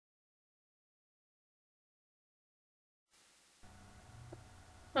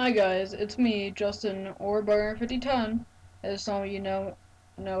Hi guys, it's me, Justin, or Burger5010, as some of you know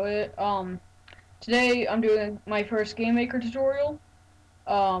it. Today I'm doing my first Game Maker tutorial.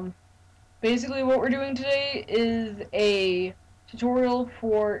 Um, Basically what we're doing today is a tutorial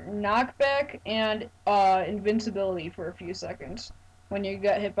for Knockback and Invincibility for a few seconds when you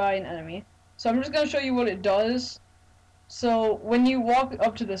get hit by an enemy. So I'm just gonna show you what it does. So when you walk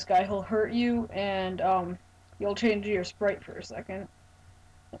up to this guy, he'll hurt you, and you'll change your sprite for a second.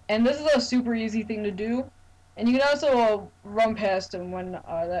 And this is a super easy thing to do. And you can also run past him when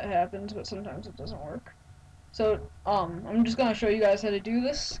that happens, but sometimes it doesn't work. So, I'm just gonna show you guys how to do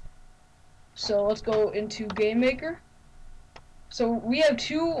this. So let's go into Game Maker. So we have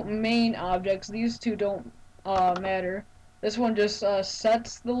two main objects. These two don't matter. This one just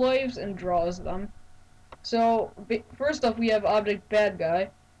sets the lives and draws them. So first off, we have object bad guy.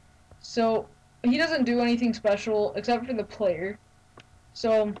 So he doesn't do anything special except for the player.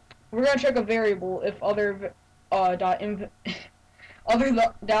 So we're gonna check a variable if other dot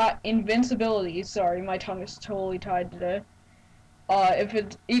invincibility. Sorry, my tongue is totally tied today. If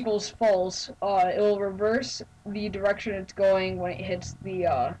it equals false, it will reverse the direction it's going when it hits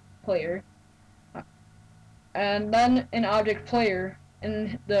the player. And then in object player,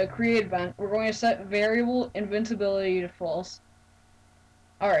 in the create event, we're going to set variable invincibility to false.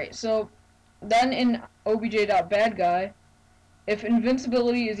 Alright, so then in obj.badGuy, if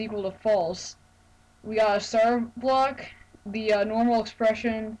invincibility is equal to false, we got a star block, the normal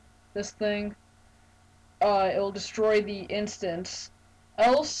expression, this thing, it will destroy the instance.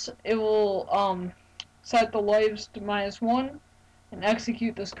 Else, it will set the lives to -1 and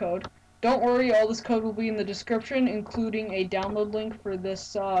execute this code. Don't worry, all this code will be in the description, including a download link for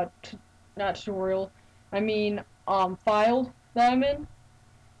this, not tutorial, I mean, file that I'm in.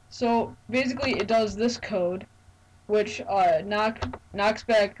 So, basically, it does this code, which knocks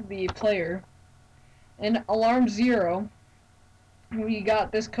back the player. In alarm 0, we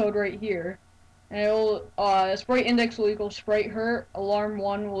got this code right here. And it will, sprite index will equal sprite hurt, alarm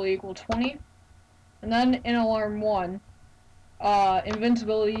 1 will equal 20. And then in alarm 1,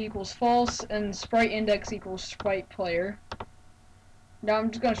 invincibility equals false, and sprite index equals sprite player. Now I'm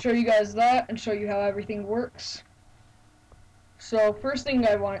just going to show you guys that and show you how everything works. So first thing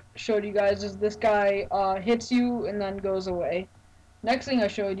I showed you guys is this guy hits you and then goes away. Next thing I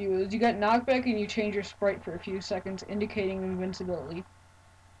showed you is you get knockback and you change your sprite for a few seconds, indicating invincibility.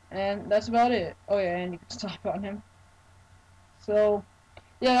 And that's about it. Oh yeah, and you can stop on him. So,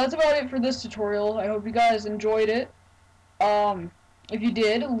 yeah, that's about it for this tutorial. I hope you guys enjoyed it. If you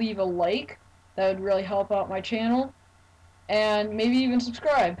did, leave a like. That would really help out my channel. And maybe even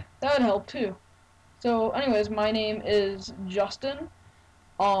subscribe. That would help too. So, anyways, my name is Justin.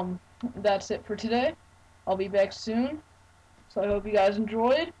 That's it for today. I'll be back soon. So I hope you guys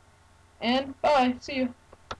enjoyed. And bye. See you.